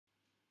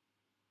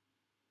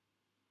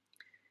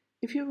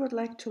If you would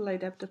like to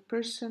light up the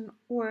person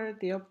or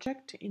the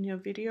object in your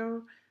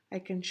video, I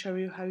can show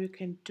you how you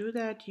can do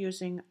that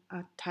using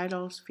a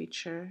titles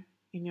feature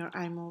in your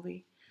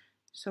iMovie.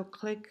 So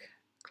click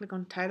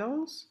on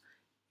titles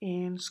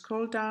and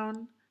scroll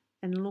down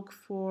and look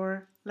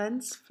for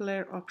lens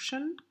flare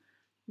option.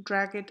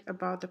 Drag it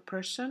about the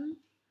person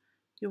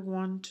you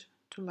want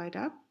to light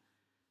up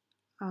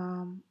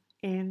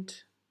and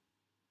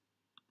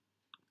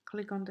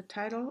click on the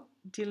title,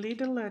 delete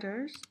the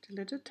letters,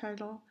 delete the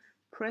title,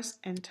 press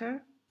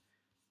enter.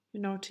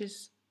 You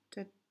notice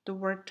that the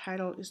word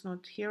title is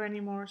not here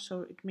anymore,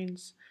 so it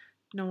means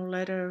no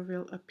letter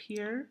will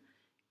appear.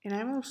 And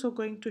I'm also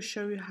going to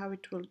show you how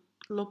it will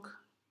look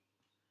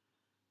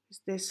with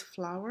this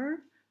flower.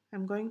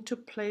 I'm going to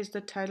place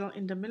the title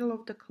in the middle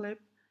of the clip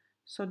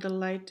so the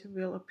light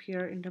will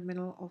appear in the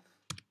middle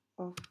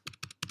of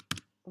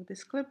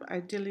this clip. I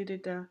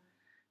deleted the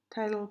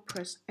title,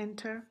 press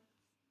enter,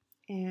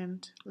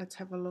 and let's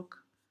have a look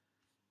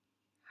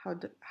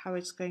how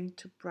it's going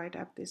to brighten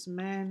up this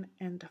man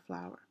and the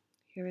flower.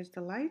 Here is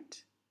the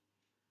light.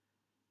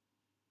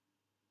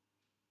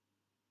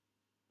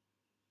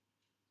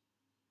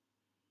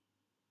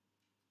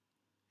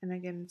 And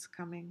again, it's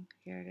coming.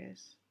 Here it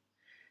is.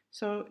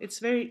 So it's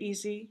very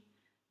easy.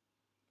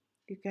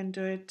 You can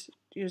do it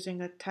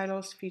using a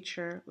titles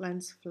feature,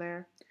 lens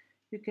flare.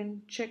 You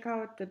can check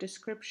out the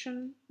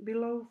description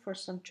below for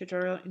some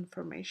tutorial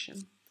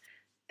information.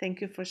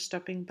 Thank you for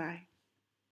stopping by.